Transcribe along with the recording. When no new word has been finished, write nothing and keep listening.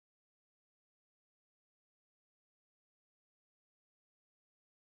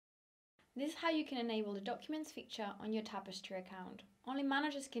This is how you can enable the Documents feature on your Tapestry account. Only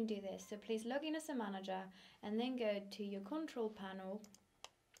managers can do this, so please log in as a manager and then go to your control panel,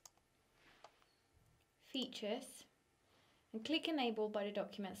 Features, and click Enable by the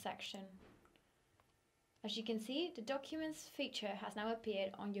Documents section. As you can see, the Documents feature has now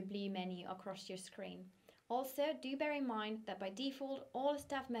appeared on your blue menu across your screen. Also, do bear in mind that by default, all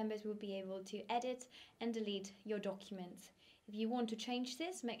staff members will be able to edit and delete your documents. If you want to change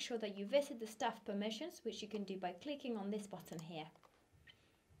this, make sure that you visit the staff permissions, which you can do by clicking on this button here.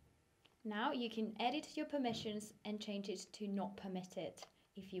 Now you can edit your permissions and change it to not permitted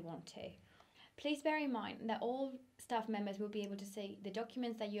if you want to. Please bear in mind that all staff members will be able to see the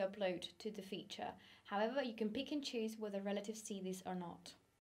documents that you upload to the feature. However, you can pick and choose whether relatives see this or not.